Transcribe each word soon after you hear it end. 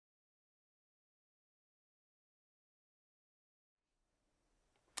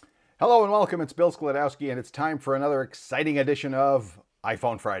Hello and welcome. It's Bill Skladowski, and it's time for another exciting edition of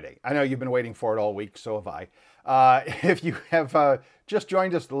iPhone Friday. I know you've been waiting for it all week, so have I. If you have just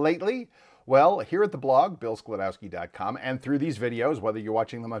joined us lately, well, here at the blog, billskladowski.com, and through these videos, whether you're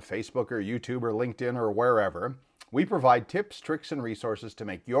watching them on Facebook or YouTube or LinkedIn or wherever, we provide tips, tricks, and resources to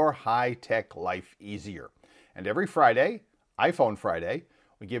make your high-tech life easier. And every Friday, iPhone Friday,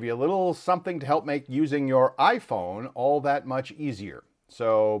 we give you a little something to help make using your iPhone all that much easier.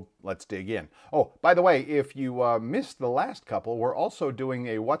 So let's dig in. Oh, by the way, if you missed the last couple, we're also doing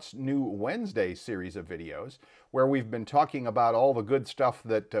a What's New Wednesday series of videos where we've been talking about all the good stuff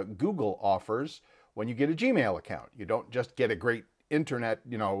that Google offers when you get a Gmail account. You don't just get a great internet,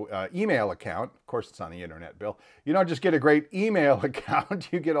 email account. Of course, it's on the internet, Bill. You don't just get a great email account.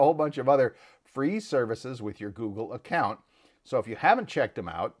 You get a whole bunch of other free services with your Google account. So if you haven't checked them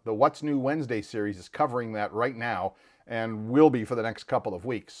out, the What's New Wednesday series is covering that right now, and will be for the next couple of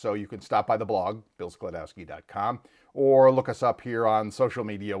weeks. So you can stop by the blog, billskladowski.com, or look us up here on social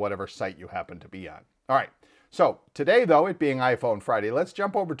media, whatever site you happen to be on. All right, so today, though, it being iPhone Friday, let's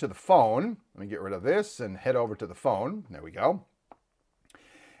jump over to the phone. Let me get rid of this and head over to the phone. There we go.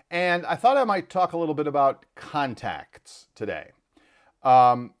 And I thought I might talk a little bit about contacts today.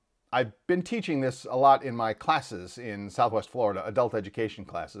 I've been teaching this a lot in my classes in Southwest Florida, adult education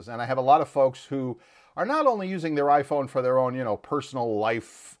classes, and I have a lot of folks who are not only using their iPhone for their own, personal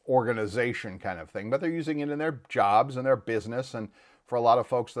life organization kind of thing, but they're using it in their jobs and their business. And for a lot of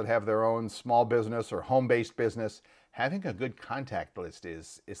folks that have their own small business or home-based business, having a good contact list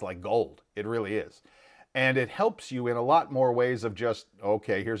is like gold. It really is. And it helps you in a lot more ways of just,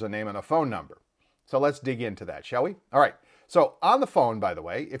 okay, here's a name and a phone number. So let's dig into that, shall we? All right. So on the phone, by the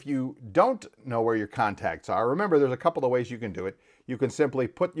way, if you don't know where your contacts are, remember there's a couple of ways you can do it. You can simply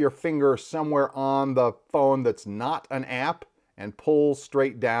put your finger somewhere on the phone that's not an app and pull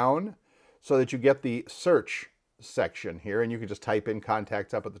straight down so that you get the search section here, and you can just type in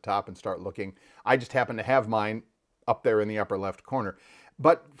contacts up at the top and start looking. I just happen to have mine up there in the upper left corner.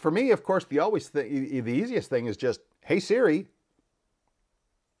 But for me, of course, the easiest thing is just, hey Siri,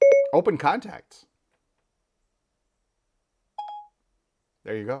 open contacts.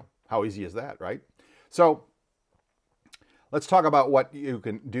 There you go. How easy is that, right? So let's talk about what you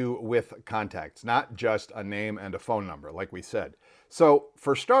can do with contacts, not just a name and a phone number, like we said. So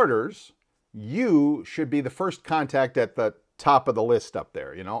for starters, you should be the first contact at the top of the list up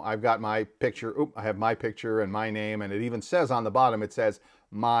there. I've got my picture. I have my picture and my name, and it even says on the bottom, it says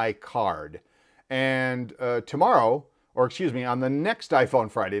my card. And tomorrow, or excuse me, on the next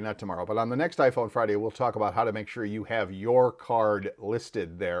iPhone Friday, not tomorrow, but on the next iPhone Friday, we'll talk about how to make sure you have your card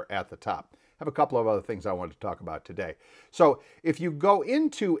listed there at the top. I have a couple of other things I want to talk about today. So if you go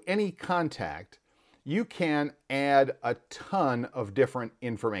into any contact, you can add a ton of different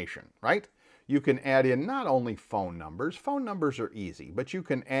information, right? You can add in not only phone numbers are easy, but you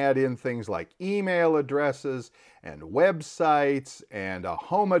can add in things like email addresses and websites and a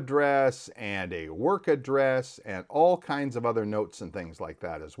home address and a work address and all kinds of other notes and things like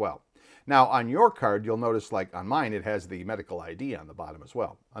that as well. Now on your card, you'll notice like on mine, it has the medical ID on the bottom as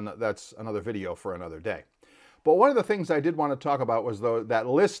well. And that's another video for another day. But one of the things I did want to talk about was that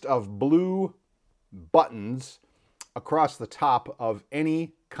list of blue buttons across the top of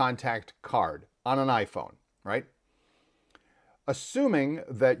any contact card on an iPhone, right? Assuming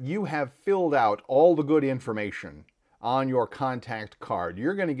that you have filled out all the good information on your contact card,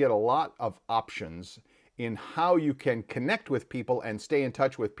 you're going to get a lot of options in how you can connect with people and stay in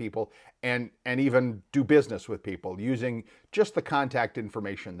touch with people and even do business with people using just the contact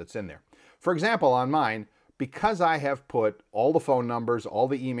information that's in there. For example, on mine, because I have put all the phone numbers, all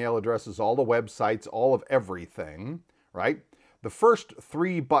the email addresses, all the websites, all of everything, right? The first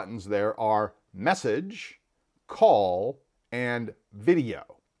three buttons there are message, call, and video.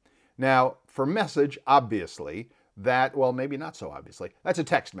 Now, for message, obviously, well, maybe not so obviously, that's a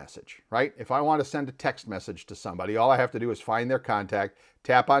text message, right? If I want to send a text message to somebody, all I have to do is find their contact,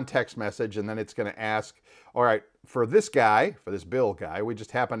 tap on text message, and then it's going to ask, all right, for this guy, for this Bill guy, we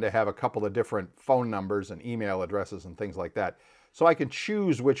just happen to have a couple of different phone numbers and email addresses and things like that. So I can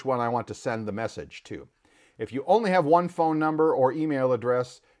choose which one I want to send the message to. If you only have one phone number or email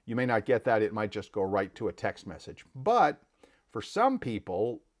address, you may not get that. It might just go right to a text message. But for some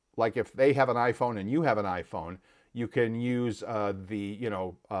people, like if they have an iPhone and you have an iPhone, you can use the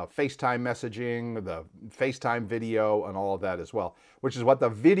FaceTime messaging, the FaceTime video, and all of that as well, which is what the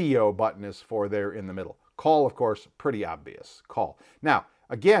video button is for there in the middle. Call, of course, pretty obvious. Call. Now,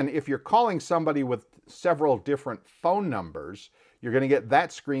 again, if you're calling somebody with several different phone numbers, you're going to get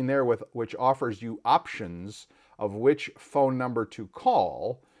that screen there which offers you options of which phone number to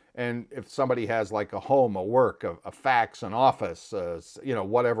call. And if somebody has like a home, a work, a fax, an office,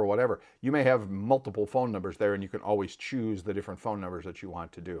 whatever, you may have multiple phone numbers there, and you can always choose the different phone numbers that you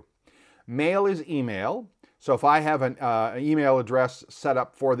want to do. Mail is email. So if I have an email address set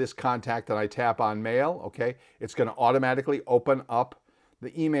up for this contact and I tap on mail, okay, it's going to automatically open up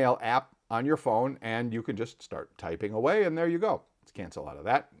the email app on your phone, and you can just start typing away, and there you go. Let's cancel out of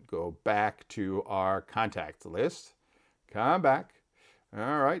that. Go back to our contacts list. Come back.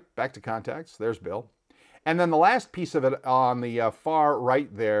 All right, back to contacts. There's Bill. And then the last piece of it on the far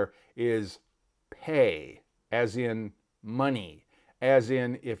right there is pay, as in money. As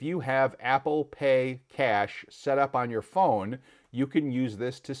in, if you have Apple Pay Cash set up on your phone, you can use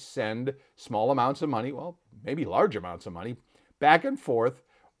this to send small amounts of money, well, maybe large amounts of money, back and forth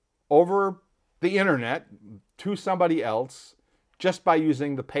over the internet to somebody else just by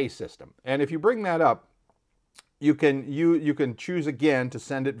using the pay system. And if you bring that up, you can choose again to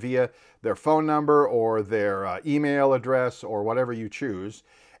send it via their phone number or their email address or whatever you choose.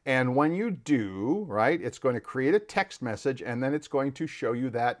 And when you do, right, it's going to create a text message, and then it's going to show you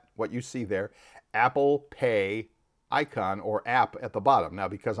that, what you see there, Apple Pay icon or app at the bottom. Now,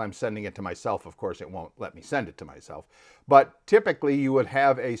 because I'm sending it to myself, of course, it won't let me send it to myself. But typically, you would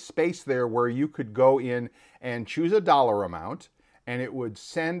have a space there where you could go in and choose a dollar amount, and it would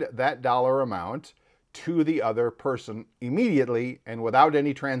send that dollar amount to the other person immediately and without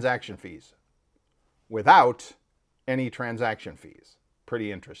any transaction fees. Without any transaction fees.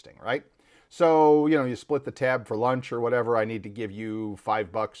 Pretty interesting, right? So, you split the tab for lunch or whatever. I need to give you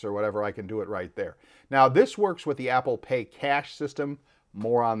 $5 or whatever. I can do it right there. Now, this works with the Apple Pay Cash system.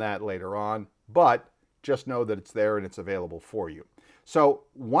 More on that later on, but just know that it's there and it's available for you. So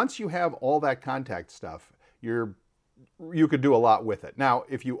once you have all that contact stuff, you could do a lot with it. Now,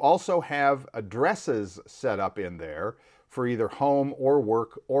 if you also have addresses set up in there for either home or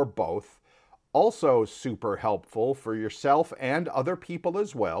work or both, also super helpful for yourself and other people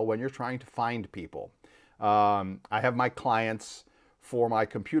as well when you're trying to find people. I have my clients for my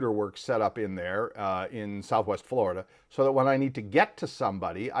computer work set up in there in Southwest Florida, so that when I need to get to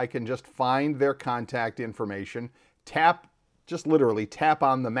somebody, I can just find their contact information, just literally tap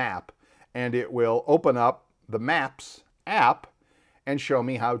on the map, and it will open up the Maps app and show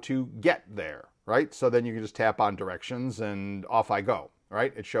me how to get there, right? So then you can just tap on directions and off I go,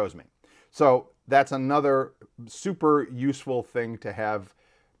 right? It shows me. So that's another super useful thing to have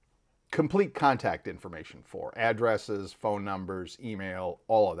complete contact information for. Addresses, phone numbers, email,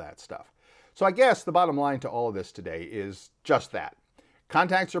 all of that stuff. So I guess the bottom line to all of this today is just that.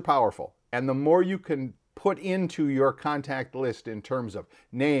 Contacts are powerful, and the more you can put into your contact list in terms of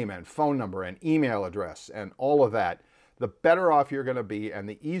name and phone number and email address and all of that, the better off you're going to be, and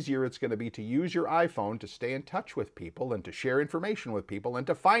the easier it's going to be to use your iPhone to stay in touch with people and to share information with people and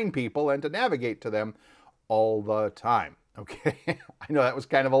to find people and to navigate to them all the time. Okay, I know that was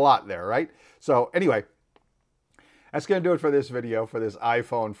kind of a lot there, right? So anyway, that's going to do it for this video, for this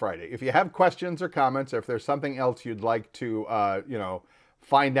iPhone Friday. If you have questions or comments, or if there's something else you'd like to,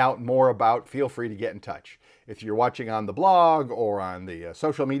 find out more about, feel free to get in touch. If you're watching on the blog or on the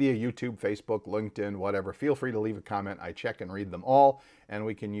social media, YouTube, Facebook, LinkedIn, whatever, feel free to leave a comment. I check and read them all, and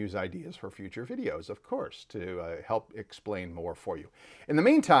we can use ideas for future videos, of course, to help explain more for you. In the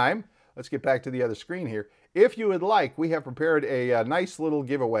meantime, let's get back to the other screen here. If you would like, we have prepared a nice little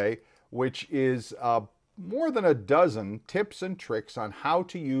giveaway, which is more than a dozen tips and tricks on how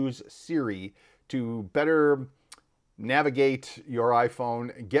to use Siri to better navigate your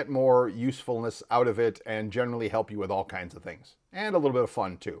iPhone, get more usefulness out of it, and generally help you with all kinds of things. And a little bit of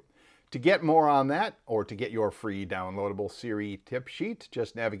fun too. To get more on that, or to get your free downloadable Siri tip sheet,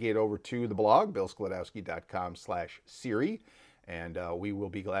 just navigate over to the blog, billskladowski.com/Siri, and we will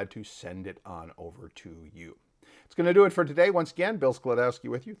be glad to send it on over to you. It's going to do it for today. Once again, Bill Skladowski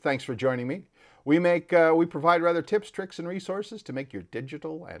with you. Thanks for joining me. We provide rather tips, tricks, and resources to make your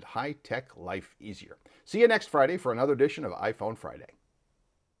digital and high-tech life easier. See you next Friday for another edition of iPhone Friday.